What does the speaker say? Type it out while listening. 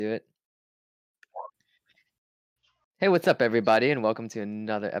Do it. Hey, what's up, everybody, and welcome to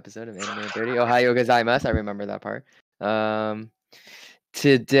another episode of Anime 30. Ohayo gozaimasu. I remember that part.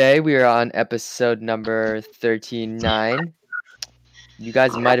 Today we are on episode number 39. You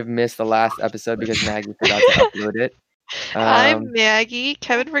guys might have missed the last episode because Maggie forgot to upload it. I'm Maggie.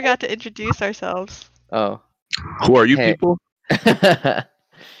 Kevin forgot to introduce ourselves. Oh. Who are you Hey. people?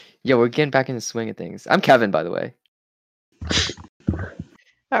 Yo, we're getting back in the swing of things. I'm Kevin, by the way.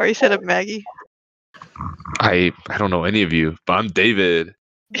 I already said I'm Maggie. I don't know any of you, but I'm David.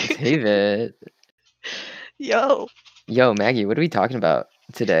 David. Yo, Maggie, what are we talking about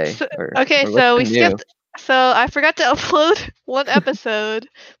today? So What's we new? skipped. So I forgot to upload one episode,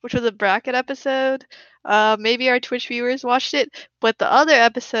 which was a bracket episode. Maybe our Twitch viewers watched it, but the other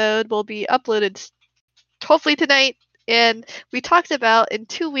episode will be uploaded hopefully tonight. And we talked about in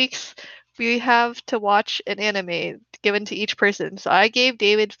 2 weeks we have to watch an anime given to each person. So I gave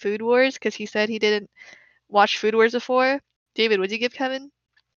David Food Wars because he said he didn't watch Food Wars before. David, what'd you give Kevin?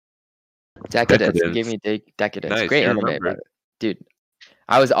 Decadence. You gave me Decadence. Nice, Great you anime, remembered. dude.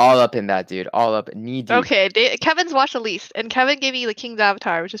 I was all up in that, dude. All up, knee deep. Okay, Kevin's watched the least, and Kevin gave me the King's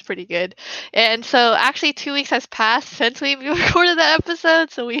Avatar, which is pretty good. And so actually 2 weeks has passed since we recorded that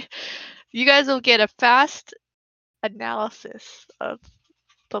episode, so you guys will get a fast analysis of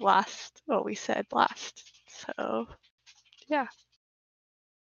what we said last. So, yeah.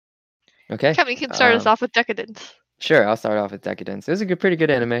 Okay. Kevin, you can start us off with Decadence. Sure, I'll start off with Decadence. It was a pretty good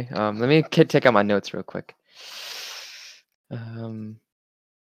anime. Let me take out my notes real quick. Fumbling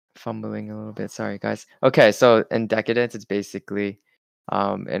a little bit. Sorry, guys. Okay, so in Decadence, it's basically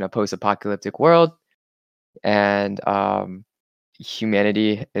in a post-apocalyptic world, and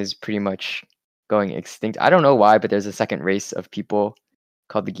humanity is pretty much going extinct. I don't know why, but there's a second race of people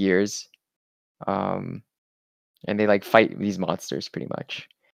called the Gears, and they like fight these monsters pretty much.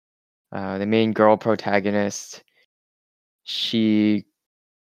 The main girl protagonist, she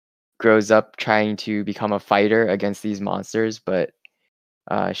grows up trying to become a fighter against these monsters, but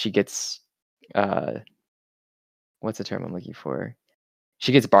she gets what's the term I'm looking for?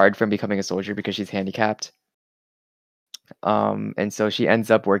 She gets barred from becoming a soldier because she's handicapped. And so she ends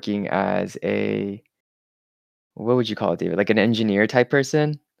up working as what would you call it, David? Like an engineer type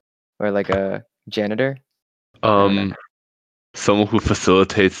person, or like a janitor? Someone who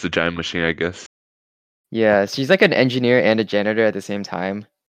facilitates the giant machine, I guess. Yeah, she's like an engineer and a janitor at the same time.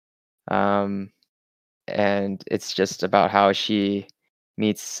 And it's just about how she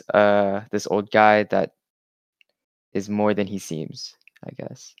meets this old guy that is more than he seems, I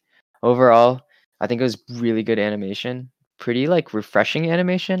guess. Overall, I think it was really good animation. Pretty like refreshing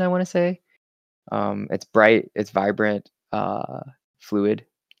animation, I want to say. It's bright, it's vibrant, fluid.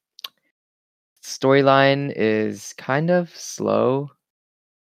 Storyline is kind of slow.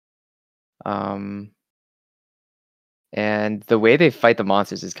 And the way they fight the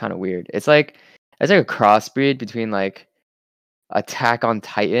monsters is kind of weird. It's like a crossbreed between like Attack on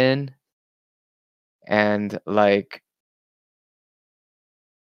Titan and like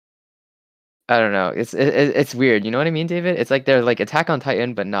I don't know. It's weird. You know what I mean, David? It's like they're like Attack on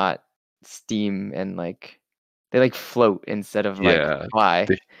Titan, but not steam, and like they like float instead of like fly.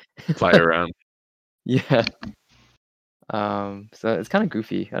 They fly around. Yeah. So it's kind of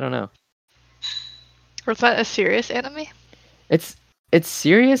goofy. I don't know. Was that a serious anime? It's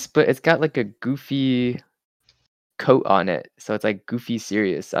serious, but it's got like a goofy coat on it, so it's like goofy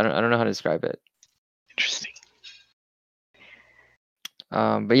serious. I don't know how to describe it. Interesting.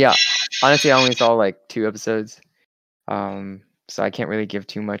 But yeah, honestly, I only saw like 2 episodes, so I can't really give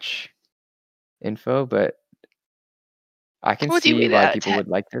too much info, but I can What would you see rate it why out of people 10? would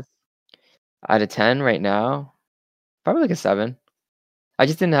like this. Out of 10 right now, probably like a 7. I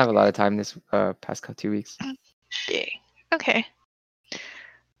just didn't have a lot of time this past 2 weeks. Dang. Okay.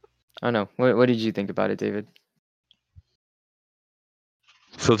 I don't know. What did you think about it, David?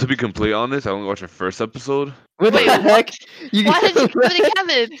 So to be completely honest, I only watched the first episode. What Wait, the heck? Why did you give it to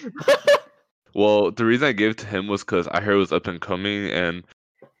Kevin? Well, the reason I gave it to him was because I heard it was up and coming, and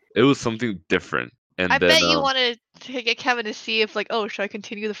it was something different. And I then, bet you wanted to get Kevin to see if, like, oh, should I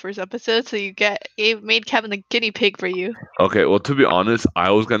continue the first episode? So you made Kevin the guinea pig for you. Okay, well, to be honest,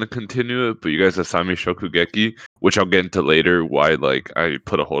 I was gonna continue it, but you guys assigned me Shokugeki, which I'll get into later. Why, like, I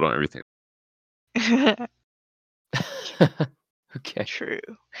put a hold on everything. Okay. True.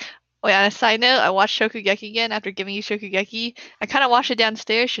 Oh yeah, on a side note, I watched Shokugeki again after giving you Shokugeki. I kind of watched it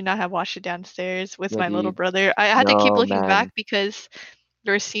downstairs. Should not have watched it downstairs with my little Dude. brother. I had to keep No, looking back man. because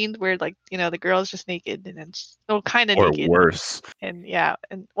there were scenes where, like, the girl's just naked and then kind of Or naked. worse. And yeah,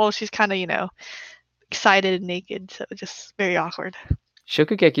 and well, she's kind of excited and naked, so just very awkward.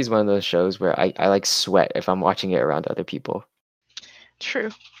 Shokugeki is one of those shows where I like sweat if I'm watching it around other people. True.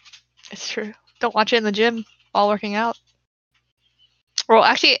 It's true. Don't watch it in the gym while working out. Well,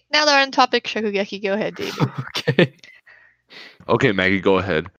 actually, now that we're on topic Shokugeki, go ahead, David. Okay. Okay, Maggie, go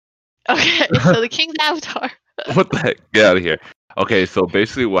ahead. Okay, so the King's Avatar. What the heck? Get out of here. Okay, so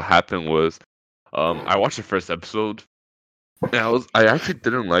basically what happened was, I watched the first episode, and I actually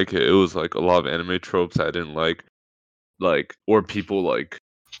didn't like it. It was like a lot of anime tropes I didn't like, or people like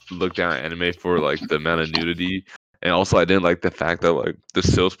look down at anime for like the amount of nudity, and also I didn't like the fact that like the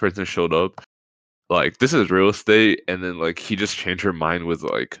salesperson showed up, like this is real estate, and then like he just changed her mind with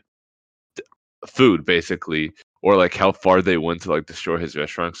like food basically, or like how far they went to like destroy his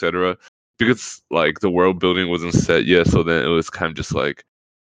restaurant, etc. Because like the world building wasn't set yet, so then it was kind of just like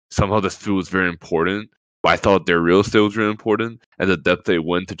somehow this food was very important, but I thought their real estate was really important, and the depth they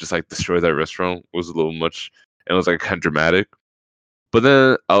went to just like destroy that restaurant was a little much, and it was like kind of dramatic. But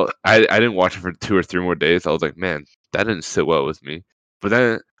then I didn't watch it for 2 or 3 more days. I was like, man, that didn't sit well with me. But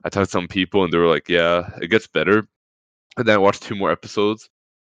then I talked to some people, and they were like, yeah, it gets better. And then I watched 2 more episodes,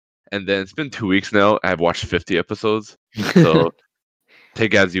 and then it's been 2 weeks now. I've watched 50 episodes. So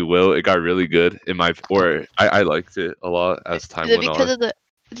take it as you will. It got really good I liked it a lot as time Is it went because on. of the?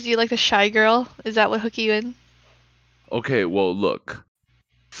 Did you like the shy girl? Is that what hooked you in? Okay, well look,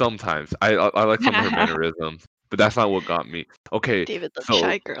 sometimes I like some of her mannerisms, but that's not what got me. Okay, David loves so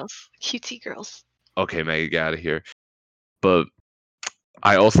shy girls, cutesy girls. okay, Maggie, get out of here. But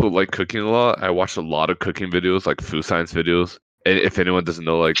I also like cooking a lot. I watch a lot of cooking videos, like food science videos. And if anyone doesn't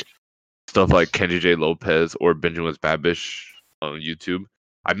know, like stuff like Kenji J. Lopez or Benjamin with Babish on YouTube.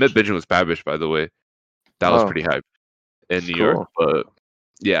 I met Benjamin with Babish, by the way. That was Oh, pretty hype in New York. cool. But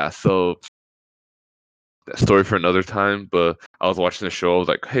yeah, so that story for another time. But I was watching the show. I was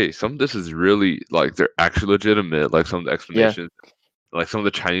like, hey, some of this is really like they're actually legitimate. Like some of the Yeah, explanations, like some of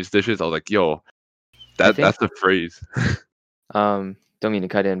the Chinese dishes. I was like, yo, I think that's the phrase. don't mean to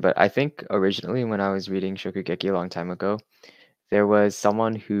cut in, but I think originally when I was reading Shokugeki a long time ago, there was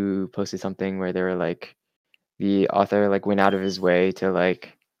someone who posted something where they were like the author like went out of his way to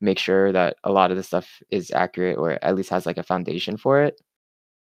like make sure that a lot of the stuff is accurate or at least has like a foundation for it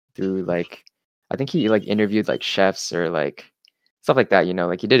through like I think he like interviewed like chefs or like stuff like that,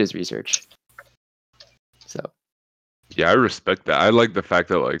 like he did his research. So Yeah, I respect that. I like the fact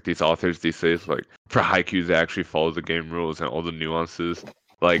that like these authors these days, like for haikus, they actually follow the game rules and all the nuances.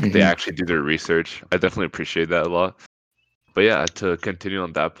 Like they Mhm. actually do their research. I definitely appreciate that a lot. But yeah, to continue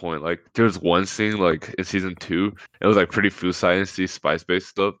on that point, like there was one scene like in season 2, it was like pretty food sciencey, spice based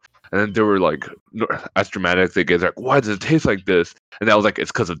stuff. And then there were like as dramatic as they get, like, why does it taste like this? And I was like,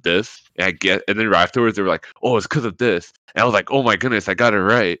 it's because of this. And then right afterwards they were like, oh, it's because of this. And I was like, oh my goodness, I got it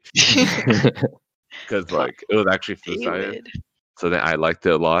right. Because Fuck, like it was actually food science. David. So then I liked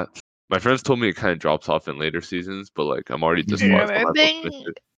it a lot. My friends told me it kind of drops off in later seasons, but like I'm already this Mhm. far, so I might as well finish Remembering,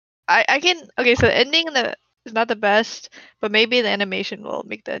 it. I can. Okay, so the ending is not the best, but maybe the animation will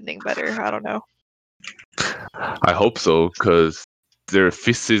make the ending better. I don't know. I hope so, because their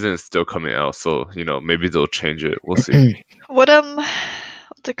fifth season is still coming out, so maybe they'll change it. We'll see. What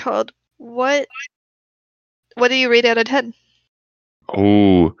what's it called? What do you rate out of 10?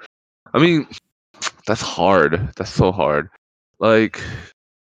 Oh, I mean, that's hard. That's so hard. Like,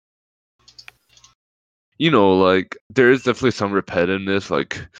 like there is definitely some repetitiveness.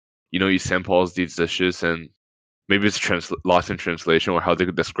 Like, you samples these dishes, and maybe it's lost in translation or how they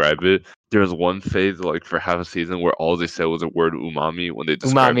could describe it. There was one phase, like for half a season, where all they said was the word umami when they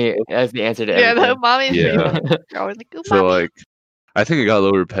described Umami stuff. as the answer to Yeah, the everything. umami is pretty Yeah. funny. You're always like So umami. like, I think it got a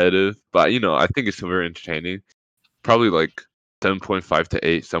little repetitive, but I think it's still very entertaining. Probably like 7.5 to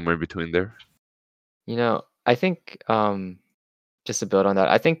 8, somewhere in between there. I think just to build on that,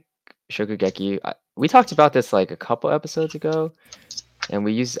 I think Shokugeki. We talked about this like a couple episodes ago, and I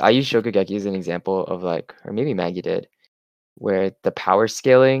used Shokugeki as an example of like, or maybe Maggie did, where the power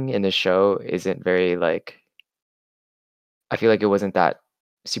scaling in the show isn't very like. I feel like it wasn't that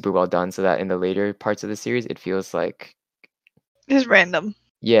super well done, so that in the later parts of the series, it feels like It's random.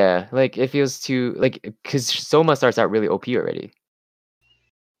 yeah, like it feels too like because Soma starts out really OP already,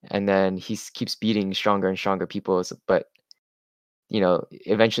 and then keeps beating stronger and stronger people, but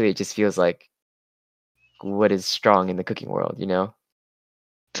eventually it just feels like what is strong in the cooking world,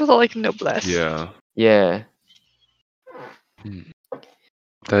 It's also like noblesse. Yeah. Yeah. Hmm.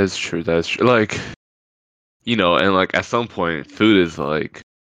 That is true. That is true. Like, and like at some point, food is like,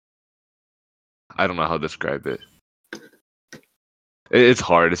 I don't know how to describe it. It's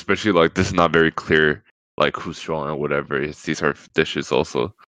hard, especially like this is not very clear, like who's strong or whatever. These are dishes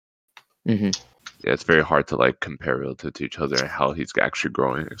also. hmm yeah, it's very hard to like compare relative to each other and how he's actually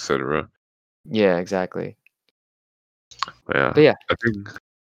growing, etc. Yeah, exactly. Yeah, But yeah, I think.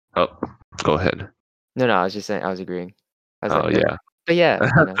 Oh, go ahead. no, I was just saying, I was agreeing. I was Oh letting them. yeah, But yeah,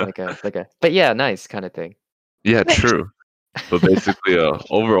 like a. But yeah, nice kind of thing. yeah, true. But basically,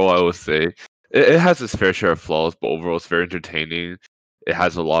 overall, I would say it has its fair share of flaws, but overall, it's very entertaining. It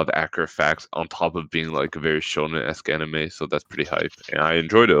has a lot of accurate facts on top of being like a very shonen-esque anime, so that's pretty hype. And I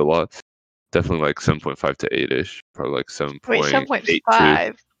enjoyed it a lot. Definitely like 7.5 to 8-ish. Probably like Wait, 7.82.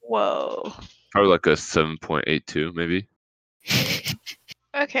 7.5. Whoa. Probably like a 7.82 maybe.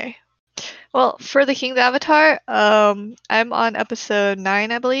 Okay. Well, for the King's Avatar, I'm on episode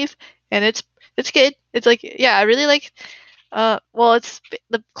 9, I believe, and it's good. It's like, yeah, I really like. Well, it's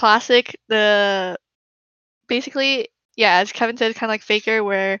the classic. The basically, yeah, as Kevin said, kind of like Faker,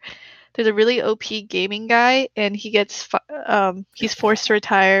 where there's a really OP gaming guy, and he's forced to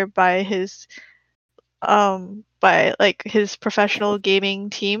retire by his professional gaming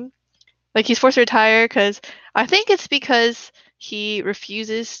team. Like he's forced to retire because I think it's because he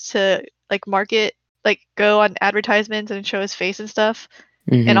refuses to like go on advertisements and show his face and stuff.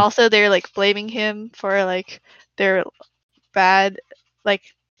 And Mhm. also they're like blaming him for like their bad like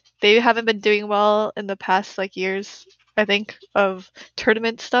they haven't been doing well in the past like years, I think, of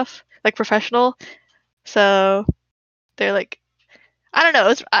tournament stuff, like professional. So they're like I don't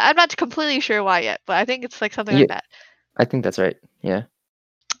know, I'm not completely sure why yet, but I think it's like something Yeah, like that. I think that's right. Yeah.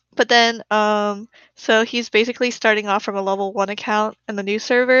 But then, so he's basically starting off from a level 1 account in the new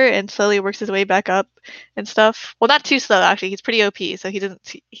server and slowly works his way back up and stuff. Well, not too slow actually. He's pretty OP, so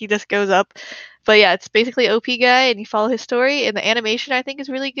he just goes up. But yeah, it's basically OP guy, and you follow his story, and the animation I think is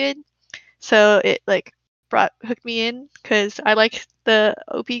really good. So it like hooked me in because I like the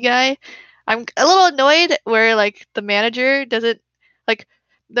OP guy. I'm a little annoyed where like the manager is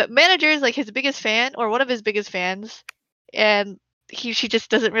like his biggest fan or one of his biggest fans, and she just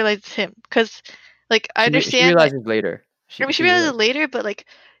doesn't realize it's him because like I She understand like realizes later. I mean she She realizes it realizes. later, but like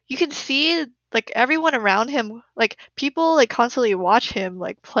you can see like everyone around him, like people like constantly watch him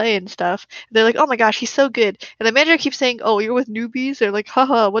like play and stuff. They're like, oh my gosh, he's so good. And the manager keeps saying, oh, you're with newbies. They're like,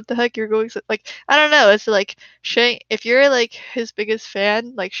 haha, what the heck, you're going so like I don't know. It's like shouldn't if you're like his biggest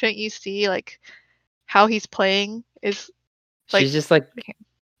fan, like shouldn't you see like how he's playing is like She's just like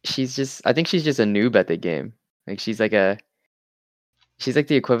I think she's just a noob at the game. Like she's like the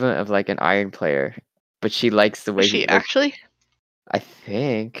equivalent of like an iron player, but she likes the is way he she like actually? I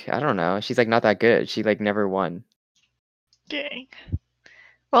think. I don't know. She's like not that good. She like never won. Dang.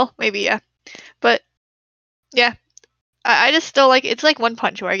 Well, maybe yeah, but yeah, I just still like it's like One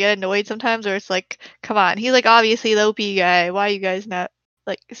Punch where I get annoyed sometimes, where it's like, come on, he's like obviously the OP guy. Why are you guys not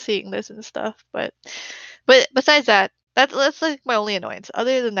like seeing this and stuff? But besides that, that's like my only annoyance.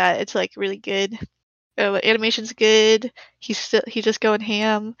 Other than that, it's like really good. Animation's good. He's just going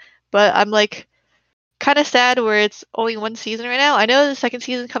ham. But I'm like kind of sad where it's only one season right now. I know the second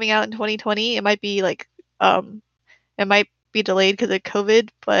season coming out in 2020. It might be like it might be delayed because of COVID,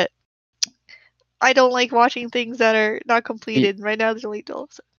 but I don't like watching things that are not The completed. Right now, there's only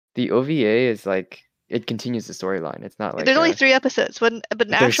 12. the OVA is like it continues the storyline. It's not like There's only 3 episodes. But an but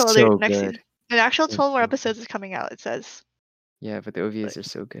they're actual other so next good. season, an actual They're 12 more so good. episodes is coming out. It says, Yeah, but the but OVAs are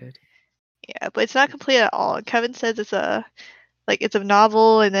so good. yeah, but it's not complete at all. Kevin says it's a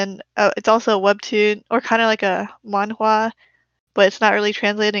novel, and then it's also a webtoon or kind of like a manhwa, but it's not really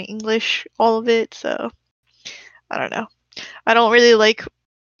translated in English. All of it, so I don't know. I don't really like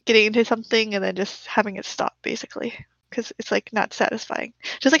getting into something and then just having it stop, basically, because it's like not satisfying.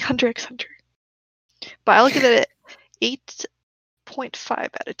 Just like Hunter x Hunter. But I'll give it 8.5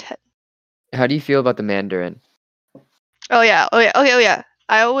 out of 10. How do you feel about the Mandarin? Oh yeah, oh yeah, okay, oh yeah.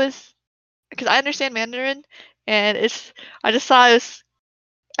 I always, because I understand Mandarin, and I just saw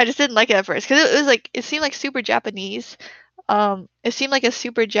I just didn't like it at first because it was like it seemed like super Japanese. It seemed like a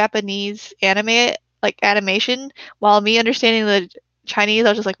super Japanese anime, like animation. While me understanding the Chinese, I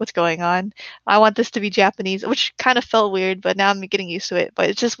was just like, "What's going on? I want this to be Japanese," which kind of felt weird. But now I'm getting used to it. But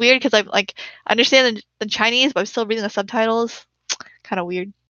it's just weird because I'm like, I understand the Chinese, but I'm still reading the subtitles. Kind of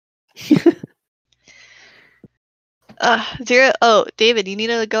weird. Zero. Oh, David, you need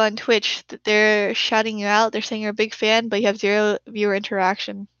to go on Twitch. They're shouting you out. They're saying you're a big fan, but you have 0 viewer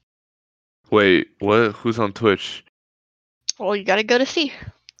interaction. Wait, what? Who's on Twitch? Well, you gotta go to see.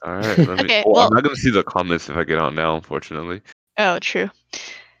 All right, let me. Okay. Oh, I'm Well. not gonna see the comments if I get on now, unfortunately. Oh, true.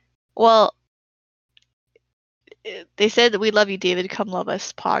 Well, they said that we love you, David. Come love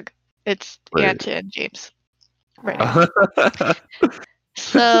us, Pog. It's Wait. Anta and James right now.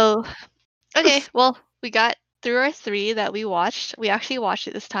 So, okay. Well, we got through our 3 that we watched. We actually watched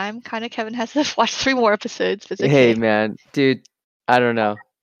it this time. Kind of Kevin has to watch 3 more episodes, but it's Hey okay. man, dude, I don't know.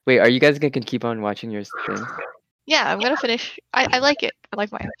 Wait, are you guys gonna keep on watching your things? Yeah, I'm gonna finish. I like it. I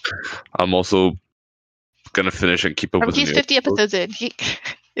like mine. I'm also gonna finish and keep up with the He's new 50 episodes. episodes in.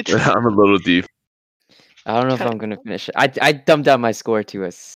 It's I'm a little deep. I don't know if Cut it. I'm gonna finish it. I dumped down my score to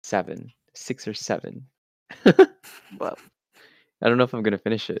a 6 or 7. Well, I don't know if I'm gonna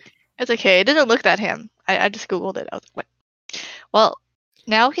finish it. it's okay. It didn't look that ham. I just googled it. I was like, what? Well,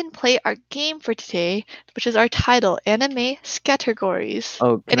 now we can play our game for today, which is our title, Anime Categories.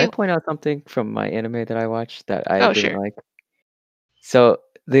 Oh, can I point out something from my anime that I watched that I Oh, didn't sure. like? So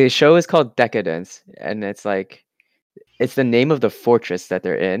the show is called Decadence, and it's like it's the name of the fortress that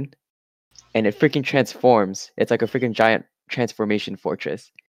they're in, and it freaking transforms. It's like a freaking giant transformation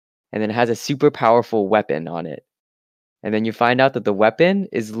fortress, and then it has a super powerful weapon on it. And then you find out that the weapon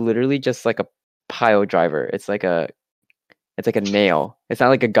is literally just like a pile driver. It's like a nail. It's not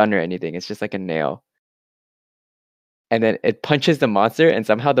like a gun or anything. It's just like a nail. And then it punches the monster, and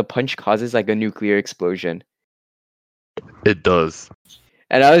somehow the punch causes like a nuclear explosion. It does.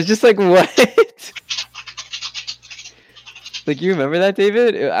 And I was just like, what? Like, you remember that,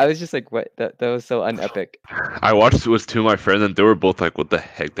 David? I was just like, what? That was so unepic. I watched it with 2 of my friends, and they were both like, "What the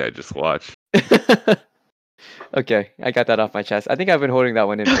heck did I just watch?" Okay, I got that off my chest. I think I've been holding that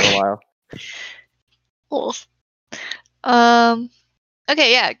one in for a while. Cool.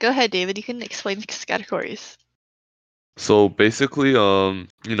 Okay, yeah. Go ahead, David. You can explain the categories. So basically,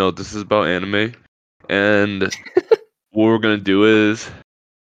 this is about anime, and what we're gonna do is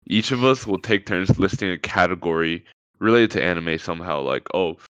each of us will take turns listing a category related to anime somehow. Like,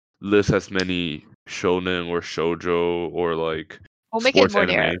 list as many shonen or shoujo or like We'll make it sports more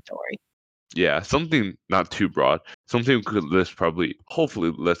anime. narrow. Don't worry. Yeah, something not too broad. Something we could list probably,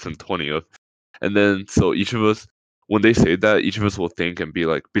 hopefully, less than 20 of. And then, so each of us, when they say that, each of us will think and be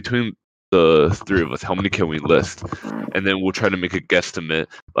like, between the 3 of us, how many can we list? And then we'll try to make a guesstimate.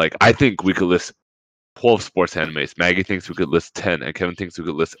 Like, I think we could list 12 sports animes. Maggie thinks we could list 10, and Kevin thinks we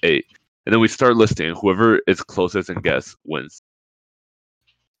could list 8. And then we start listing. Whoever is closest and guess wins.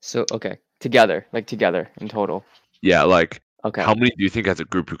 So, okay, together in total. Yeah, like, Okay. how many do you think as a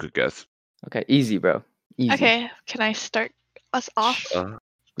group you could guess? Okay, easy, bro. Easy. Okay, can I start us off?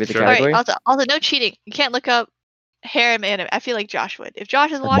 With the Sure. category? Alright, also no cheating. You can't look up harem anime. I feel like Josh would. If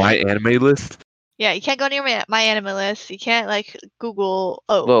Josh is watching, My anime list? yeah, you can't go near my anime list. You can't like Google.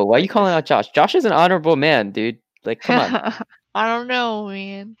 Oh, Whoa, why are you like calling this. out Josh? Josh is an honorable man, dude. Like, come on. I don't know,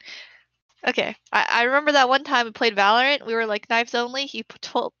 man. Okay, I remember that one time we played Valorant. We were like knives only. He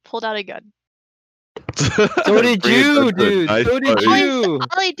pulled out a gun. So did Bring it you, down to a dude. nice So did fight. you. I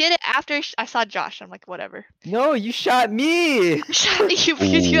only did it after I saw Josh. I'm like, whatever. No, you shot me. I shot you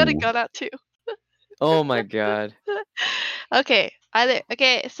because you had a Ooh. gun out too. Oh my god. Okay,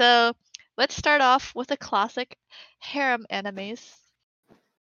 okay, so let's start off with the classic harem animes.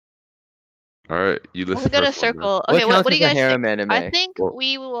 All right, you We'll list the go to first one then. circle. Okay, What counts what do as you a guys harem think? anime? I think Well-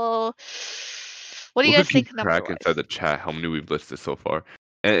 we will. What do you We'll guys keep think number track wise? inside the chat how many we've listed so far,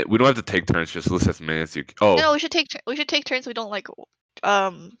 and we don't have to take turns. Just list as many as you. No, we should take turns. We don't like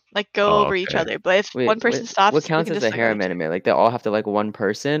go over each okay. other. But if Wait, one person stops, what we counts can as just a like go to harem anime? Like, they all have to like one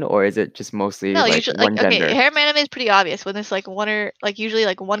person, or is it just mostly No, like usually one gender? okay, harem anime is pretty obvious when there's like one or like usually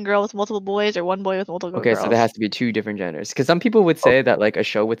like one girl with multiple boys or one boy with multiple Okay, girls. so there has to be 2 different genders. Because some people would say that like a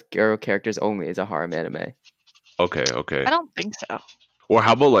show with girl characters only is a harem anime. Okay. I don't think so. Or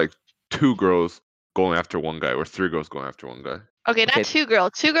how about like 2 girls going after one guy, or 3 girls going after one guy? Okay, Okay, not 2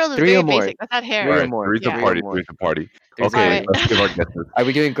 girls. 2 girls is 3 very or more. basic. That's not harem. Three or Alright, more. three's a Yeah. party. more. Three's a party. Three's a Okay, party. let's give our guesses. Are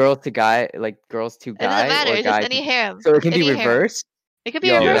we doing girls to guy, like girls to It doesn't guy, matter. or It's just guy any to... harem. So it can be Any harem. reversed? It could be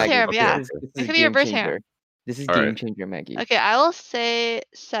Yo, reverse Maggie, harem. okay, Yeah. okay. This It is could be game reverse changer. harem. This is Alright. game changer, Maggie. Okay, I will say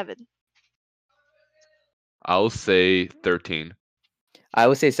 7. I'll say 13. I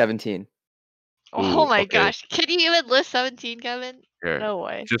would say 17. Oh Ooh, my okay. gosh. Can you even list 17, Kevin? Here, No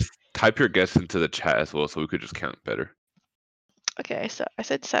way. just type your guess into the chat as well, so we could just count better. Okay, so I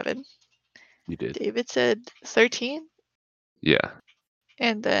said 7. You did. David said 13. Yeah.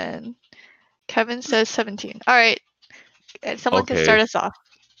 And then Kevin says 17. All right. And someone can Okay. start us off.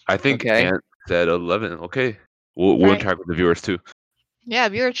 I think Okay. Ant said 11. Okay. We'll Alright. interact with the viewers too. Yeah,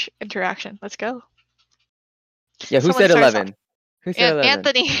 viewer interaction. Let's go. Yeah, who Someone said starts 11? Who said 11?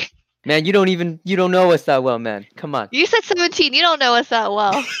 Anthony. Man, you don't know us that well, man. Come on. You said 17. You don't know us that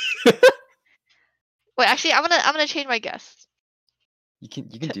well. Wait, actually, I'm gonna change my guess You can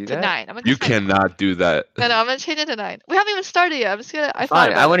do to that? 9. I'm gonna You guess 9. cannot do that. No, I'm gonna change it to 9. We haven't even started yet. I'm just gonna. I thought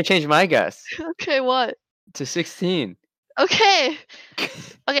Fine, about I want to change my guess it. Okay, what? to 16. Okay.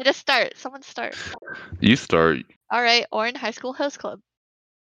 Okay, just start. Someone start. You start. All right, Orin High School Host Club.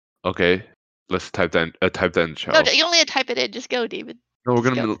 Okay. Let's type that. Type that in the No, chat. you only have to type it in. Just go, David. No, we're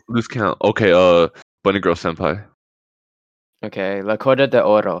Just gonna go. lose count. Okay. Bunny Girl Senpai. Okay, La Coda de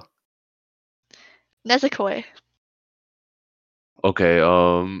Oro. Nezakoi. Okay.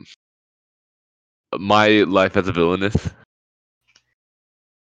 My Life as a Villainess.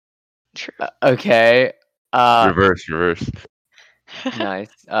 True. Okay. Reverse. Nice.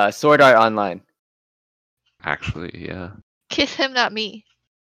 Sword Art Online. Actually, yeah. Kiss Him Not Me.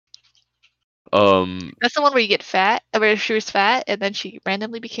 Um. That's the one where you get fat, where she was fat and then she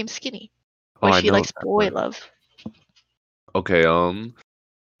randomly became skinny. Oh, When I she know likes that boy one. love. Okay.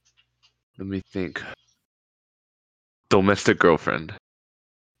 Let me think. Domestic Girlfriend.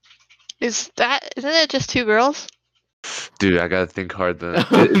 Isn't it just 2 girls? Dude, I gotta think hard then.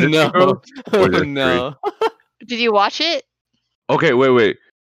 Oh, Is it two no. girls? Oh, Or is it three? no. Did you watch it? Okay, wait.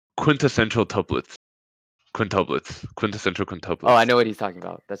 Quintessential tuplets. Quintessential quintuplets. Oh, I know what he's talking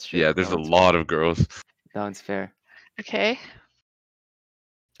about. That's true. Yeah, there's a lot of girls. That one's fair. Okay.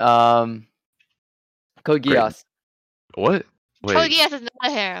 Code Great. Geass. What? Wait. Code Geass is not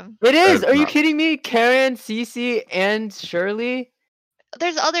a harem. It is. That's Are you not- kidding me? Karen, Cece, and Shirley.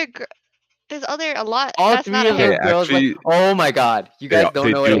 There's other a lot. All That's three not a of those Okay, harem. girls. actually, Like, oh my god, you guys don't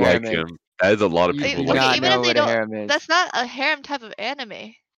they know what do a harem like is. him. That is a lot of You people do like not him. even know if they what a don't, harem is. that's not a harem type of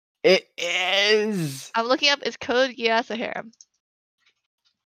anime. It is. I'm looking up, is Code Geass a harem?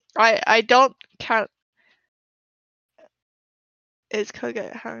 I don't count. Is Code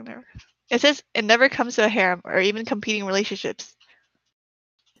Geass a harem? It says it never comes to a harem or even competing relationships.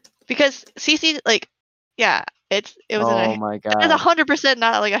 Because CC, like, yeah, it was Oh my it's god. 100%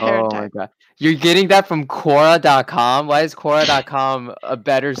 not like a harem Oh my type. god. You're getting that from Quora.com? Why is Quora.com a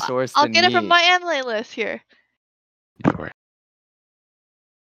better source I'll than get it from me? my anime list here.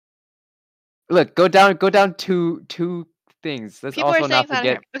 Look, go down two things. Let's People are also saying not it's not a forget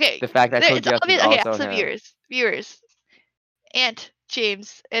harem. Okay, the fact that Code it's Geass is obvious. Okay, also so harem. viewers, Ant,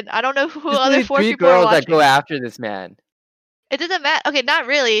 James, and I don't know who There's other only 4 three people are girls that watching. go after this man. It doesn't matter. Okay, not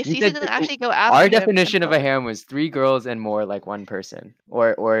really. You CC said doesn't actually go after our him. definition of a harem was 3 girls and more like 1 person,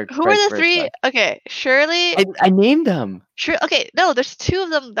 or Who vice are the 3? versa. Okay, Shirley. I named them. Sure. Okay, no, there's 2 of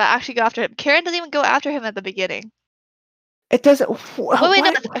them that actually go after him. Karen doesn't even go after him at the beginning. It doesn't. Wait,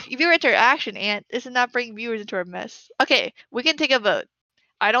 no, that's viewer interaction, Ant. This is not bringing viewers into our mess. Okay, we can take a vote.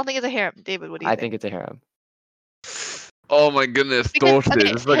 I don't think it's a harem. David, what do you I think? think it's a harem. Oh my goodness, Because Dorothy.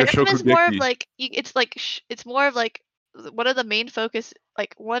 okay, This is like a harem is more of shokugeki. like it's more of like one of the main focus,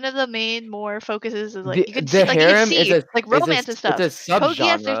 like one of the main more focuses is like you can see, like you can harem see like romance and stuff. It's a Code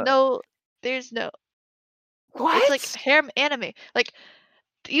Geass, subgenre. there's no. What? It's like harem anime. Like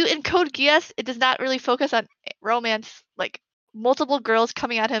you in Code Geass, it does not really focus on romance, like multiple girls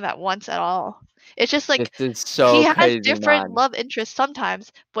coming at him at once at all. It's just like This is so he has crazy, different man. love interests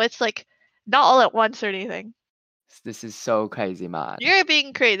sometimes, but it's like not all at once or anything. This is so crazy, man. You're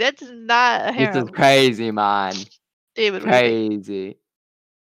being crazy. That's not a This harem. is crazy, man. David, what do you think? Crazy.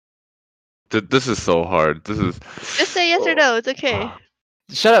 This is so hard. This is. Just say yes or no. It's okay.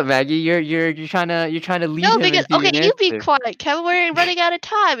 Shut up, Maggie. You're trying to lead No, him because into an you be answer. quiet, Kevin. We're running out of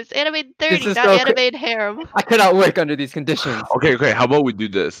time. It's animated 30, is not so animated harem. I cannot work under these conditions. Okay. How about we do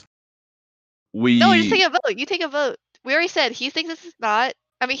this? No, just take a vote. You take a vote. We already said he thinks this is not.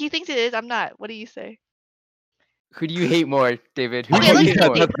 I mean, he thinks it is. I'm not. What do you say? Who do you hate more, David? Who Okay, do look you hate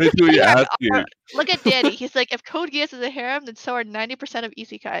more? That's basically asking. Look at Danny. He's like, if Code Geass is a harem, then so are 90% of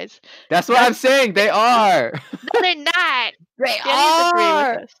isekais. That's what I'm saying. They are. No, they're not. They Danny's agreeing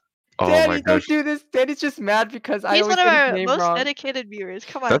are. with us. Oh Danny, my don't gosh. do this. Danny's just mad because I He's always one of get his our name most wrong. dedicated viewers.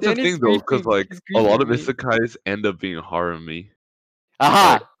 Come on. That's the Danny's thing though, because griefing- like he's a lot of griefing me. isekais end up being harem-y.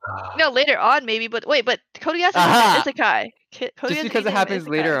 Aha! No, later on maybe, but wait, but Code Geass Aha! is an isekai. Just because it happens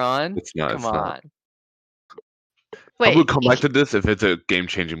later on? It's not. Come It's not. on. Wait, We'll come back to this if it's a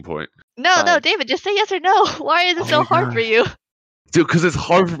game-changing point. no, Fine. David, just say yes or no. Why is it Oh so my hard for gosh. you? Dude, because it's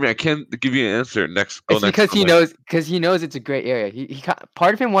hard for me. I can't give you an answer. Next, go It's next. because go he next. knows it's a gray area.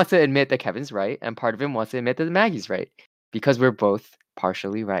 Part of him wants to admit that Kevin's right, and part of him wants to admit that Maggie's right. Because we're both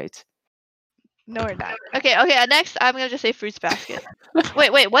partially right. No, we're not. Okay, next I'm gonna just say Fruits Basket.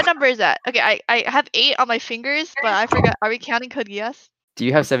 wait, what number is that? Okay, I have 8 on my fingers, but I forgot. Are we counting Code Geass? Do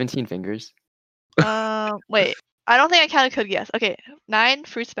you have 17 fingers? Wait. I don't think I counted Code Geass. Okay, 9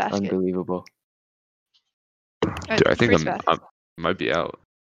 Fruits Basket. Unbelievable. Dude, I think Fruits I Basket. might be out.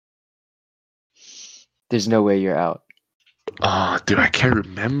 There's no way you're out. Oh, dude, I can't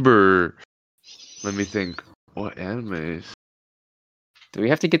remember. Let me think. What animes? Do we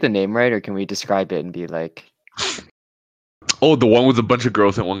have to get the name right, or can we describe it and be like... Oh, the one with a bunch of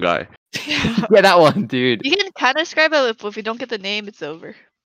girls and one guy. Yeah, that one, dude. You can kind of describe it, but if you don't get the name, it's over.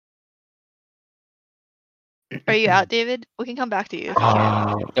 Are you out, David? We can come back to you if you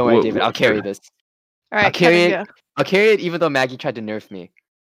can. Don't worry, David. I'll carry this. All right, I'll carry Kevin, it. go. I'll carry it, even though Maggie tried to nerf me.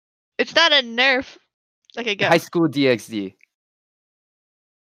 It's not a nerf. Okay, go. High School DxD.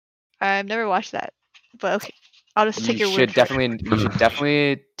 I've never watched that, but okay, I'll just take You your should word for it. definitely. You should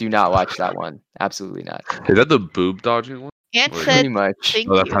definitely do not watch that one. Absolutely not. Is that the boob dodging one? Ant Wait. said, Pretty much. "Thank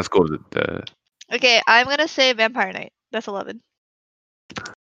Oh, that's you." High School of the Dead. Okay, I'm gonna say Vampire Knight. That's 11.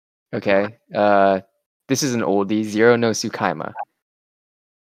 Okay. This is an oldie. Zero no Tsukaima.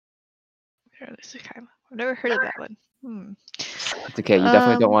 I've never heard of that one. It's okay. You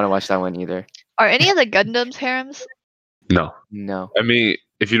definitely don't want to watch that one either. Are any of the Gundams harems? No. No. I mean,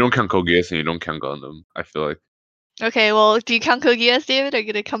 if you don't count Code Geass and you don't count Gundam, I feel like. Okay, well, do you count Code Geass, David? Are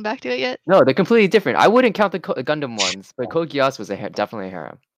you gonna come back to it yet? No, they're completely different. I wouldn't count the Gundam ones, but Code Geass was definitely a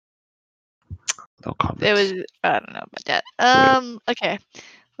harem. No comments. It was. I don't know about that. Okay,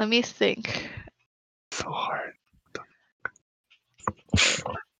 let me think. So hard.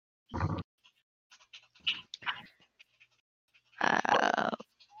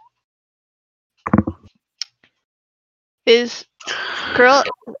 Is girl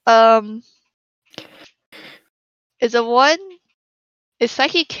is a one is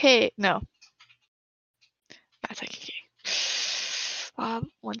Psyche K no not Psyche K.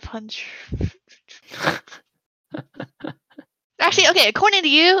 One Punch. Actually, okay, according to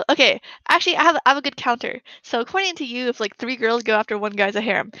you, okay, actually I have a good counter. So according to you, if like 3 girls go after one guy's a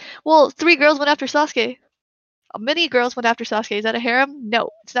harem. Well, 3 girls went after Sasuke. Many girls went after Sasuke. Is that a harem? No,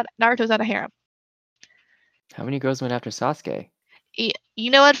 it's not. Naruto's not a harem. How many girls went after Sasuke?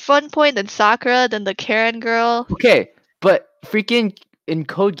 You know, at Fun Point, then Sakura, then the Karen girl. Okay, but freaking in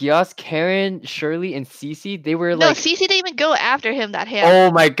Code Geass, Karen, Shirley, and Cece, they were No, like. Cece didn't even go after him that harem.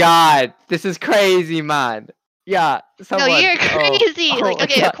 Oh my god, this is crazy, man. Yeah, someone. No, you're crazy. Oh like, my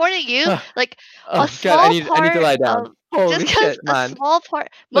okay, God. according to you, like Oh a small god, I need part to lie down. of Holy just because shit, a man. small part,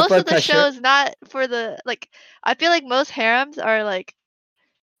 My most blood of the pressure. show is not for the like. I feel like most harems are like,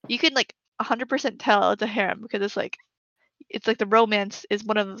 you can like 100% tell it's a harem because it's like the romance is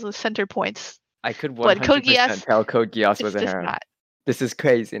one of the center points. I could But Code 100% Geass, tell Code Geass it's was a just harem. not. This is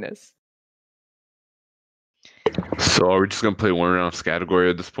craziness. So are we just gonna play one round of category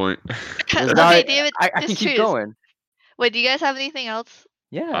at this point? There's Okay, not- David, I can just keep choose. going. Wait, do you guys have anything else?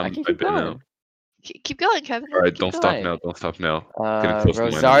 Yeah, I can I've keep been out. going. Keep going, Kevin. All right, Keep don't going. stop going. now. Don't stop now. Getting close to my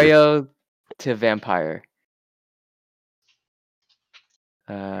number. Rosario to Vampire.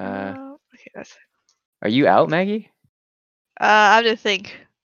 Okay, that's. Are you out, Maggie? I have to think.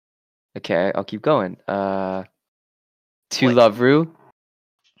 Okay, I'll keep going. To What? Love Ru.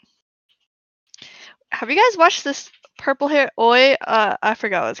 Have you guys watched this purple hair Oi? I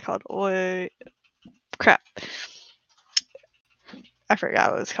forgot what it's called. Oi. Crap. I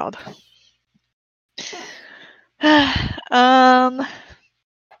forgot what it's called.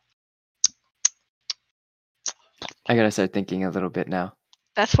 I gotta start thinking a little bit now.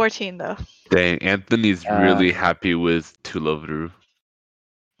 That's 14 though. Dang, Anthony's really happy with To Love Ru.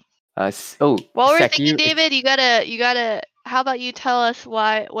 Oh, While we're Seki, thinking, David, you gotta. How about you tell us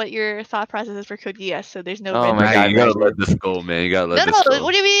what your thought process is for Code Geass? So there's no. Oh my Maggie, God, you gotta Maggie. let this go, man. You gotta let No, this go.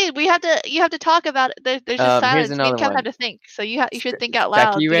 what do you mean? You have to talk about it. There's just silence. Here's Me and another Kevin one. have to think. So you should think out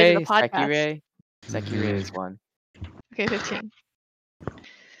loud because of the podcast. Sekirei is one. Okay, 15.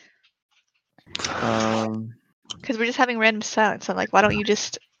 Because we're just having random silence. I'm like, why don't you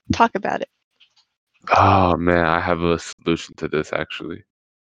just talk about it? Oh man, I have a solution to this actually.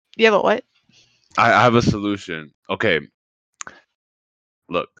 You have a what? I have a solution. Okay.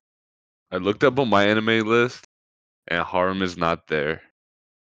 Look, I looked up on my anime list, and harem is not there.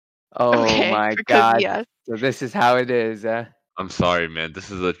 Oh Okay, my for Code God! Geass. So this is how it is. I'm sorry, man. This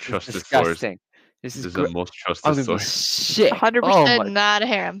is a It's trusted source. disgusting. This This is is the most trusted I'm gonna be source. sick. 100% Oh my. not a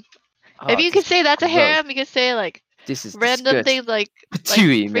harem. Oh, If you this could say that's a is gross. harem, you could say like This is random disgusting. things like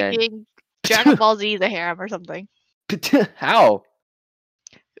Patooey, man. freaking Dragon Ball Z is a harem or something. How?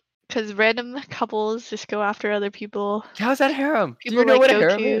 Because random couples just go after other people. How's that harem? Do People you know like what a go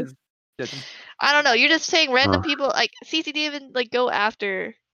harem to- is? Yeah, just- I don't know. You're just saying random Huh. people like CC didn't even like go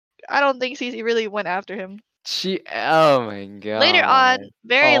after. I don't think CC really went after him. Oh my God. Later on,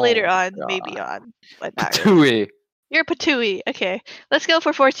 very later Oh on, my maybe God. on, but not really. Patooey. You're Patooey. Okay, let's go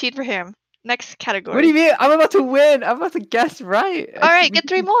for 14 for him. Next category. What do you mean? I'm about to win. I'm about to guess right. All right, get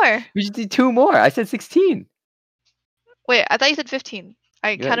 3 more. We should do 2 more. I said 16. Wait, I thought you said 15.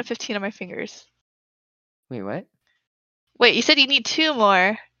 I You counted 15 on my fingers. Wait, what? Wait, you said you need 2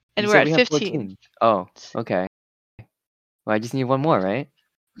 more, and You we're said at we have 15. 14. Oh, okay. Well, I just need one more, right?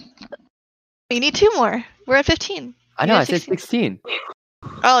 You need 2 more. We're at 15. I You know. got I said 16.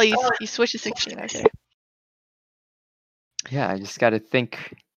 Oh, you switched to 16. Okay. Yeah, I just gotta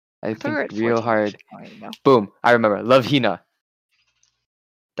think. I I thought we were think at real 14. hard. I don't know. Boom! I remember. Love Hina.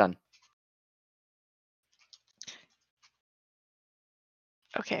 Done.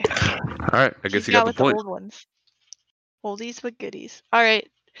 Okay. All right, I guess Keep you me out got the with the point. old ones. Oldies but goodies. All right.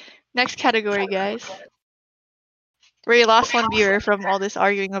 Next category, guys. We lost 1 viewer from all this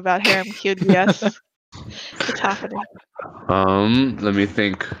arguing about harem QDS. What's happening? Let me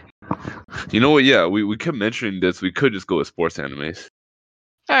think. You know what? Yeah, we kept mentioning this. We could just go with sports animes.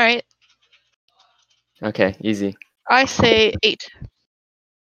 All right. Okay, easy. I say 8.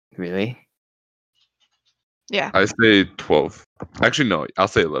 Really? Yeah. I say 12. Actually, no. I'll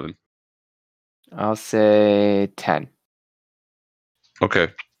say 11. I'll say 10. Okay.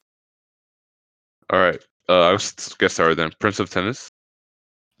 All right. I'll get started then. Prince of Tennis.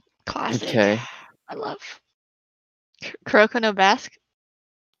 Classic. Okay. I love Kuroko no Basque.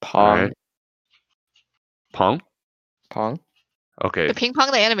 Pong. Alright. Pong. Pong. Okay. The ping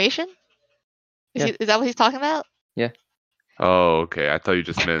pong, the animation? Yeah. Is that what he's talking about? Oh, okay. I thought you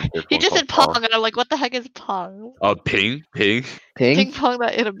just meant there's He one just called said pong, and I'm like, what the heck is pong? Ping. Ping. Ping pong,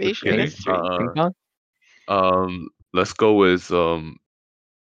 that animation. kidding. That's 3. Ping pong. Let's go with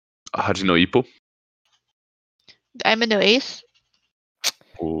Haji no Ippo. Diamond no Ace.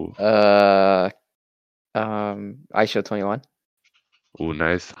 Ooh, iShow 21. ooh,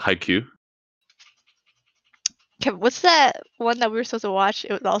 nice. Haikyuu. What's that one that we were supposed to watch?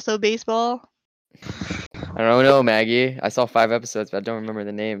 It was also baseball. I don't know, Maggie. I saw 5 episodes, but I don't remember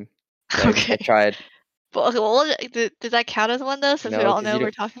the name. But Okay. I tried. But okay, well, does that count as one though? Since we No, all 'cause know you we're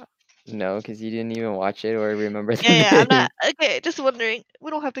didn't- talking about. No, because you didn't even watch it or remember the Yeah, I'm name. not. Okay, just wondering.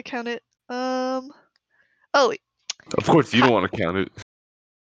 We don't have to count it. Oh, wait, Of course, you don't want to count it.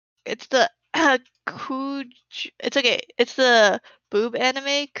 it's the Cujo. It's okay. It's the boob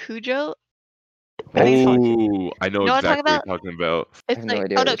anime Cujo. I think it's called Cujo. Oh, I know You know what I'm talking exactly what about? you're talking about. I It's have no like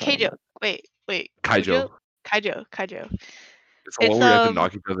idea oh what no, you're talking Keijo. about. Wait, Kaijo. Kaijo. It's the It's one where you have to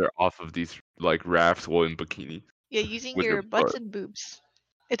knock each other off of these like rafts while in bikini yeah, using with your your butts butt. and boobs.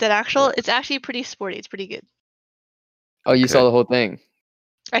 It's an actual. It's actually pretty sporty. It's pretty good. Oh, you saw Okay. the whole thing.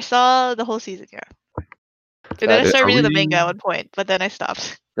 I saw the whole season, yeah. And then I That's, started Are reading the we- manga at one point, but then I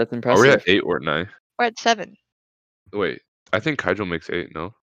stopped. that's Are we impressive. at 8 or 9? We're at 7. Wait, I think Kaijo makes 8.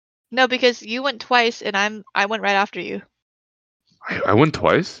 No, No, because you went twice and I went right after you. I went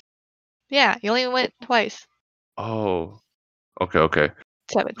twice. Yeah, you only went twice. Oh, okay.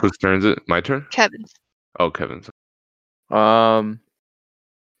 7. Whose turn is it? My turn. Kevin's. Oh, Kevin's.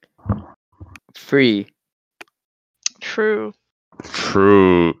 Free. True.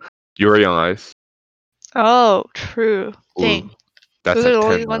 True. Yuri on Ice. Oh, true. Ooh, Dang. that's Those are at the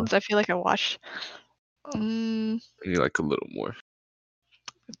 10 only now. ones I feel like I watched. I I need like a little more.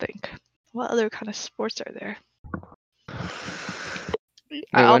 think. What other kind of sports are there? Wait,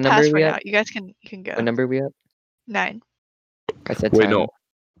 I'll what number pass are for we now. at? You guys can go. What number are we at? 9. I said Wait, 10. no.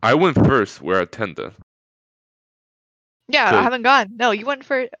 I went first. We're at 10 then. Yeah, I Good. haven't gone. No, you went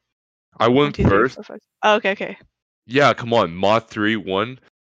first. I 1, went 2, 3, first. 4, 5. Oh, okay. Yeah, come on. Mod 3, 1.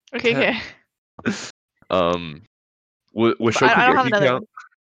 Okay, 10. okay. Would But I don't have Shokugeki another count? one.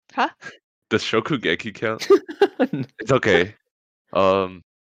 Huh? Does Shokugeki count? It's okay. Dang,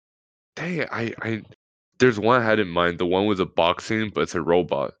 I there's one I had in mind. The one was a boxing, but it's a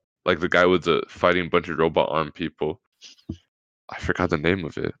robot. Like the guy was fighting a bunch of robot armed people. I forgot the name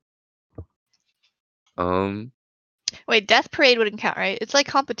of it. Wait, Death Parade wouldn't count, right? It's like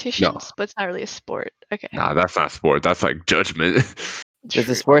competitions, but it's not really a sport. Okay. Nah, that's not sport. That's like judgment. Does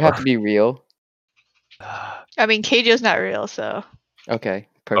the True. sport have to be real? I mean, Keijo's not real, so. Okay,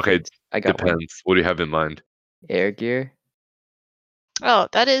 perfect. I got one. Depends. What do you have in mind? Air Gear. Oh,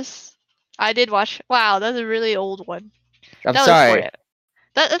 that is. I did watch. Wow, that's a really old one. I'm That was sorry. for it.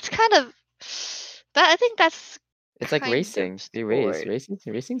 That's kind of. That I think that's. It's like kind of racing. They race.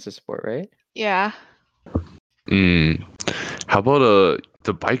 sport. Racing's a sport, right? Yeah. How about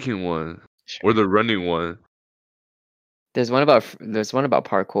the biking one or the running one? There's one about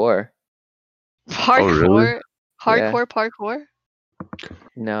parkour. Parkour. really? Parkour.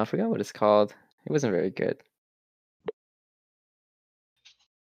 No, I forgot what it's called. It wasn't very good.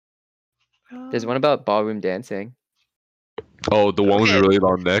 There's one about ballroom dancing. Oh, the one with Okay, really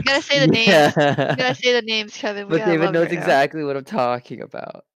long You necks. gotta say the names. You gotta say the names, Kevin. We But gotta David love knows right now. exactly what I'm talking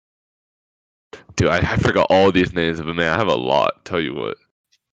about. Dude, I forgot all these names, but man, I have a lot. Tell you what.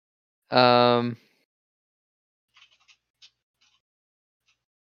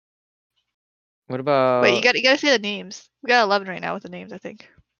 What about? Wait, you gotta say the names. We got 11 right now with the names, I think.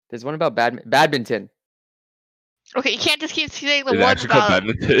 There's one about badminton. Okay, you can't just keep saying the Is it one actually called about.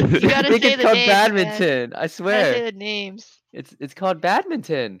 badminton? You I gotta think say it's the called names, man. badminton. I You gotta say swear. the names. It's called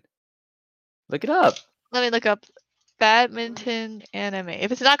badminton. Look it up. Let me look up badminton anime.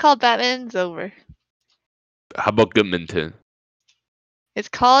 If it's not called badminton, it's over. How about Goodminton? It's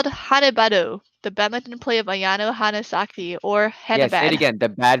called Hanebado, the badminton play of Ayano Hanasaki, or Yeah, say it Hanabad. again. The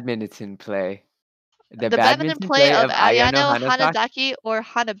badminton play. The badminton play of Ayano Hanazaki or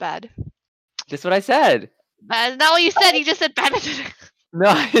Hanabad. That's what I said. That's not what you said. You just said badminton. No,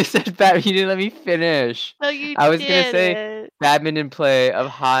 I said bad. You didn't let me finish. No, you I was gonna say didn't. badminton play of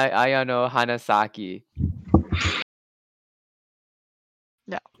Ayano Hanasaki.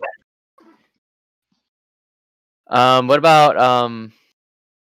 No. What about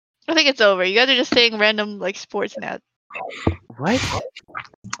I think it's over. You guys are just saying random like sports now. what?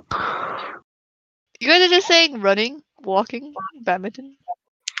 You guys are just saying running, walking, badminton.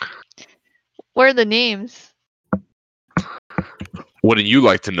 Where are the names? Wouldn't you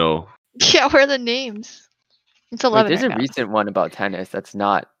like to know? Yeah, where are the names? It's Wait, 11 there's right a now. recent one about tennis that's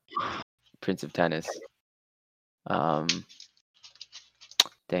not Prince of Tennis. Dang,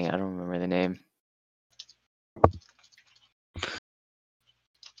 I don't remember the name.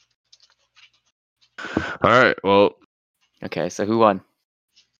 All right. Well. Okay, so who won?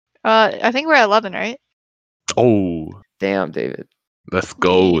 I think we're at 11, right? Oh, Damn, David. let's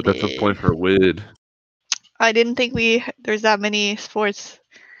go. That's a point for Wid. I didn't think there's that many sports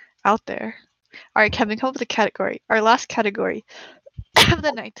out there. All right, Kevin, come up with a category. Our last category of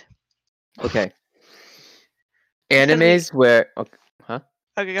the night. Okay. Because we- Animes where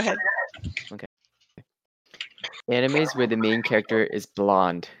Okay, go ahead. animes where the main character is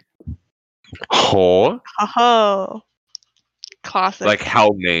blonde. Oh, Oh, classic. like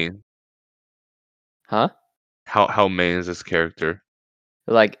how main? Huh? How main is this character?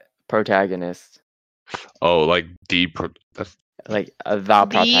 Like protagonist. Oh, like that's Like the the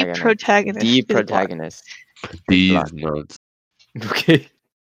protagonist. protagonist. The is blonde. protagonist. these nuts. Okay.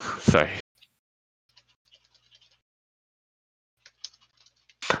 Sorry.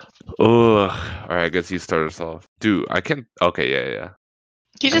 Oh, all right. I guess you start us off, dude. I can. Okay, yeah.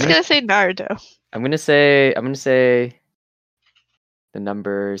 He's just gonna say Naruto. I'm gonna say the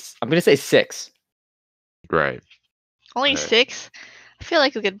numbers. I'm gonna say 6. Right. Only Right. 6. I feel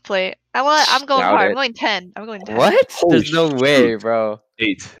like we could play. I'm going Doubt hard. it. I'm going 10. I'm going 10. What? Holy There's no way, shoot. bro.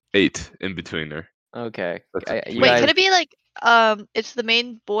 8 in between there. Okay. That's a You Wait, guys, could it be like it's the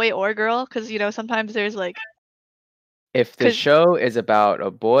main boy or girl? Because sometimes there's like if the 'cause- show is about a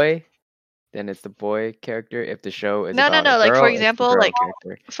boy, then it's the boy character. If the show is No, about no. a Like girl, for it's the example, girl like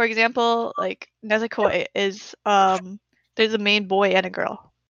character. Nezuko is there's a main boy and a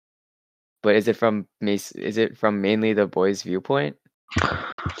girl. But is it from mainly the boy's viewpoint?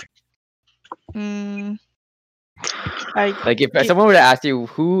 Mm, Like if Yeah. someone were to ask you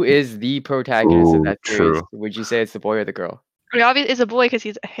who is the protagonist of Ooh, that series, true. would you say it's the boy or the girl? Obviously, it's a boy because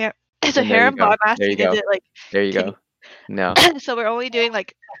he's a harem. It's a Then there you harem, but go. I'm There you asking, is go. it like There you can go. No. so we're only doing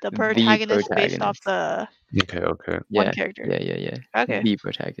like the The protagonist based off protagonist. the Okay. one Yeah. character. Yeah. Okay, The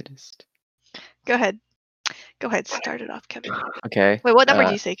protagonist. go ahead. Start it off, Kevin. Okay. Wait, what number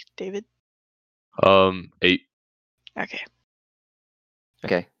do you say, David? 8. Okay.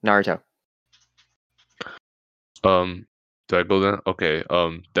 Okay. Naruto. Do I go then? Okay.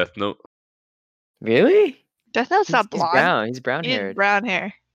 Death Note. Really? Death Note's not He's blonde. brown. He's brown He has haired. brown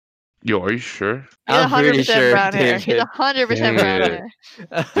hair. Yo, are you sure? He has I'm pretty 100% sure, brown hair. He's David. 100% brown Dang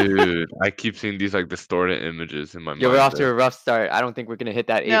hair. Dude, I keep seeing these like distorted images in my mind. Yo, we're off to there. a rough start. I don't think we're gonna hit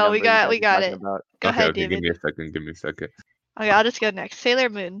that 8 No, number we you guys got are talking it. about. Go Okay, ahead, okay, David. give me a second. Okay, I'll just go next. Sailor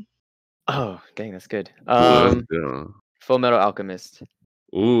Moon. Oh, dang, that's good. Ooh, that's good. Full Metal Alchemist.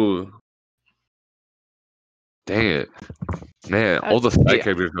 Ooh. Dang it. Man, all the side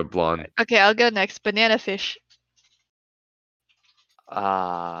characters are blonde. Okay, I'll go next. Banana Fish.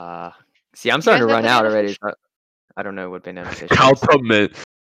 See, I'm starting to know run out Banana already. Fish? So I don't know what Banana Fish is. Caltament.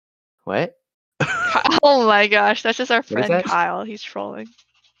 What? Oh my gosh, that's just our What is friend that? Kyle. He's trolling.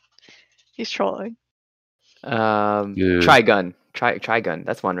 Yeah. Trigun. Trigun.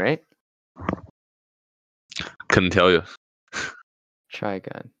 That's one, right? Couldn't tell you.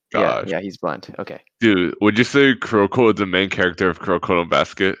 Trigun. Gosh. Yeah, he's blonde. Okay. Dude, would you say Kuroko is the main character of Kuroko no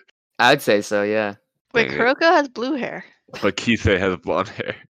Basket? I'd say so, yeah. Wait, Dang it. Kuroko has blue hair. But Kisei has blonde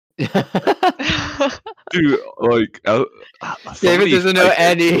hair. Dude, like, so David many doesn't know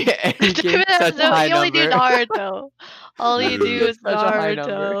side characters. any game such a high You only do number. Naruto. All you do is Such a high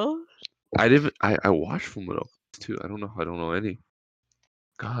number. Naruto. I watched Fullmetal too. I don't know any.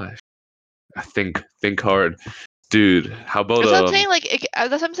 Gosh. Think hard, dude. How about That's what I'm saying. Like,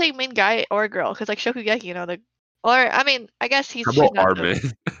 that's what I'm saying. Main guy or girl, because like Shokugeki, you know, or I mean, I guess how she's about not. Armin?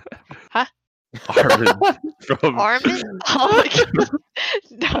 Huh? Armin from Armin? Oh my god,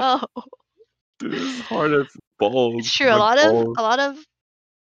 no. Dude, it's hard as balls. It's true. My A lot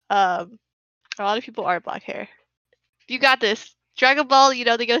balls. of people are black hair. You got this. Dragon Ball, you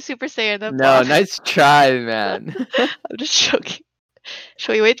know, they go Super Saiyan, then No, blonde. nice try, man. I'm just joking.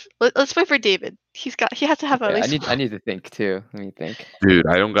 Shall we wait? Let's wait for David. He has to have at Okay, I least need one. I need to think too. Let me think. Dude,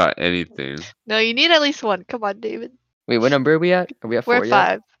 I don't got anything. No, you need at least one. Come on, David. Wait, what number are we at? Are we at We're 4 at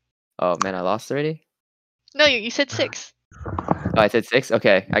yet? 5. Oh man, I lost already. No, you said 6. Oh, I said 6.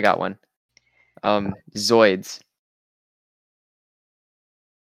 Okay, I got one. Zoids.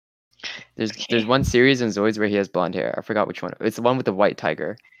 There's one series in Zoids where he has blonde hair. I forgot which one. It's the one with the white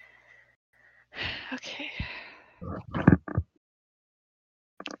tiger. Okay.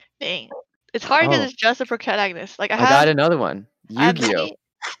 Dang. It's hard because Oh. it's just a protagonist. Like I I have. got another one. I have Yu-Gi-Oh. many-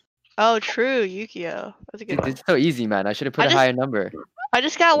 Oh, true. Yu-Gi-Oh. That's a good Dude, one. it's so easy, man. I should have put I a just- higher number. I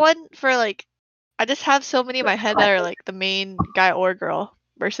just got one for like. I just have so many in my head that are like the main guy or girl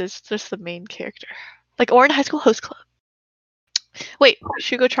versus just the main character. Like or in High School Host Club. Wait,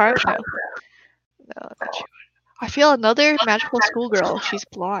 Shugo Chara? No. No, not Shugo. I feel another magical schoolgirl. She's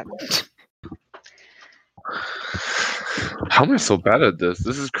blonde. How am I so bad at this?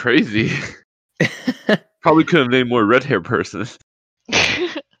 This is crazy. Probably could have named more red hair person.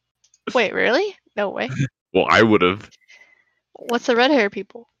 Wait, really? No way. Well, I would have. What's the red hair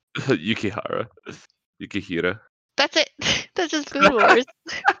people? Yukihira. That's it. That's just Food Wars.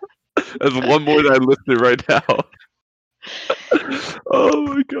 That's one more that I listed right now. Oh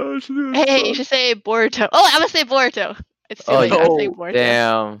my gosh. Dude, Hey, you should say Boruto. Oh, I'm gonna say Boruto. It's too Oh, late. yeah. I'm saying Boruto.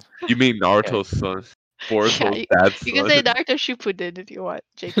 Damn. You mean Naruto's son? Boruto's dad's son. You can say Naruto Shippuden if you want,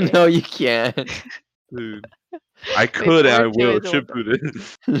 JK. No, you can't. Dude. I could and I Boruto will. is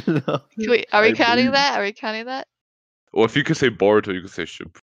the one Shippuden. No. Wait, are we I counting believe- that? Are we counting that? Well, if you could say Boruto, you could say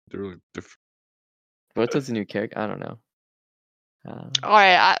Shippuden. They're like different. What's a new character? I don't know.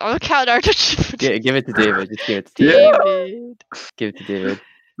 Alright, I'll count Naruto Shippuden. Give it to David. Just give it to Yeah. David. David. Give it to David.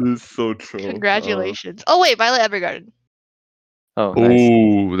 This is so true. Congratulations. Oh wait, Violet Evergarden. Oh, nice.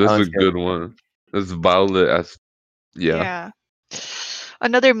 Ooh, that's a one's good. good one. That's Violet as Yeah.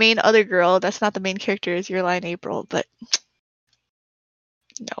 Another main other girl that's not the main character is Your Line April, but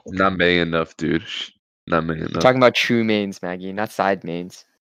no. Not main enough, dude. Not main enough. Talking about true mains, Maggie, not side mains.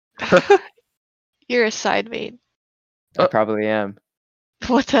 You're a side main. I probably am.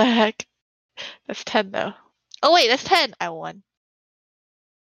 What the heck? That's 10 though. Oh wait, that's 10. I won.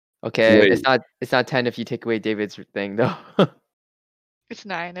 Okay, Wait. it's not 10 if you take away David's thing though. It's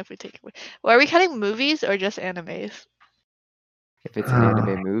 9 if we take away. Well, are we counting movies or just animes? If it's an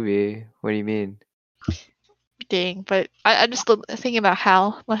anime movie, what do you mean? Dang, but I'm just thinking about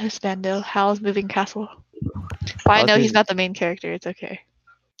Hal, not his bando. Hal's moving castle. But I Hal's know he's moving- not the main character. It's okay.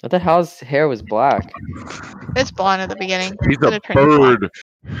 I thought Hal's hair was black. It's blonde at the beginning. He's Then a it turns blonde.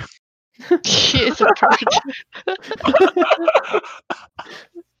 bird. She is a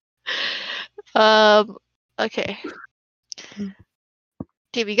bird. Okay.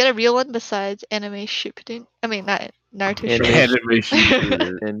 Dave, you got a real one besides anime Shippuden? I mean, not Naruto Anime Shippuden.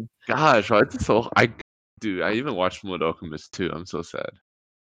 Animation. And Gosh, why is it so? Dude, I even watched Fullmetal Alchemist too. I'm so sad.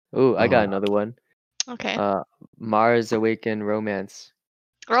 ooh, I got Oh. another one. Okay. Mars Awaken Romance.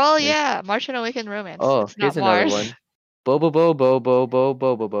 Oh Nice. yeah, March and Awaken Romance. Oh, It's here's not another Mars. one. Bobo Bo Bo Bo Bo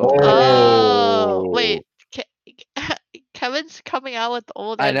Bo Bo Bo. Oh, wait. Kevin's coming out with the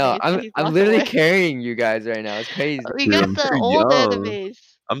old I know. animes that he's I'm locked literally away. carrying you guys right now. It's crazy. We Dude, got I'm the too old young. animes.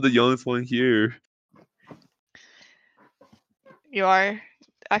 I'm the youngest one here. You are.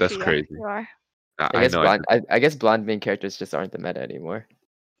 That's Actually, yeah, crazy. you are. I guess blonde. I guess blonde main characters just aren't the meta anymore.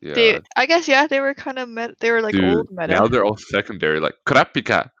 Yeah. I guess yeah, they were kind of they were like Dude, old meta. now they're all secondary, like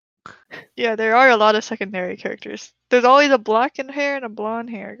Kurapika. Yeah, there are a lot of secondary characters. There's always a black hair and a blonde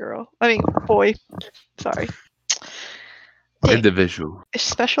hair girl. I mean, boy. Sorry. Dang. Individual. Is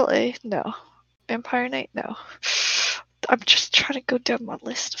Special A? No. Vampire Knight? No. I'm just trying to go down my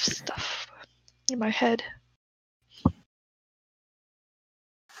list of stuff in my head.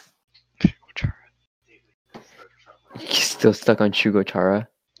 Still stuck on Shugo Chara.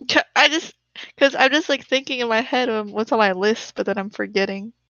 Because I'm just like thinking in my head of what's on my list, but then I'm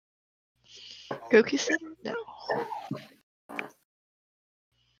forgetting. Goku-san? No.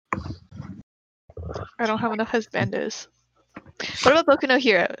 I don't have enough husbandos. What about Boku no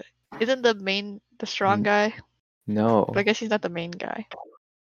Hero? Isn't the strong guy? No. But I guess he's not the main guy.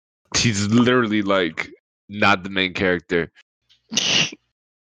 He's literally like not the main character.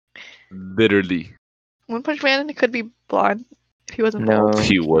 Literally, One Punch Man could be blonde if he wasn't No, bald.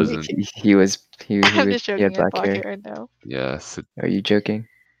 he wasn't. he was I'm was just he joking. had He had black black hair. hair. No. Yes. Are you joking?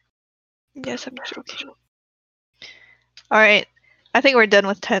 Yes, I'm joking. All right. I think we're done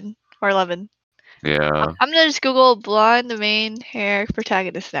with 10 or 11. Yeah. I'm gonna just Google blonde the main hair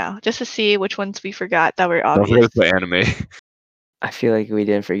protagonist now, just to see which ones we forgot that were Don't obvious. forget to put anime. I feel like we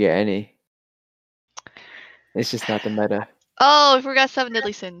didn't forget any. It's just not the meta. Oh, we forgot Seven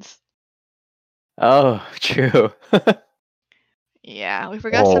Deadly Sins. Oh, true. Yeah, we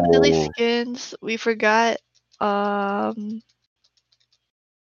forgot Seven Deadly Oh. Sins. We forgot who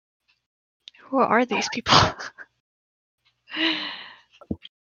are these people?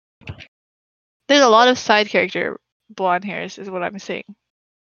 There's a lot of side character blonde hairs, is what I'm saying.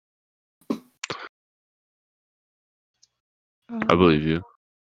 I believe you.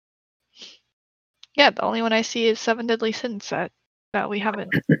 Yeah, the only one I see is Seven Deadly Sins that we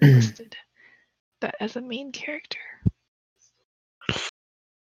haven't listed that as a main character.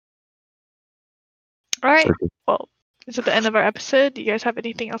 All right. Well, it's at the end of our episode. Do you guys have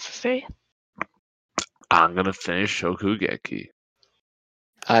anything else to say? I'm gonna finish Shokugeki.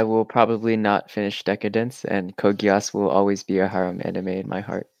 I will probably not finish Decadence, and Code Geass will always be a harem anime in my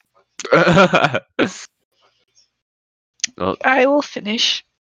heart. Oh, I will finish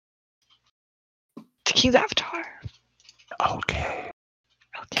The King's Avatar. okay.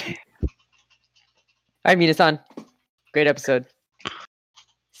 Okay. Alright, Minasan. Great episode.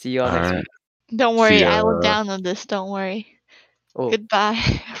 See you all next Alright. Don't See worry, I will ya. download this. Don't worry. Oh, Goodbye,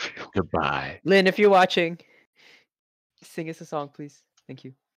 everyone. Goodbye. Lynn, if you're watching, sing us a song, please. Thank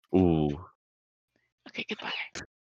you. Ooh. Okay, goodbye.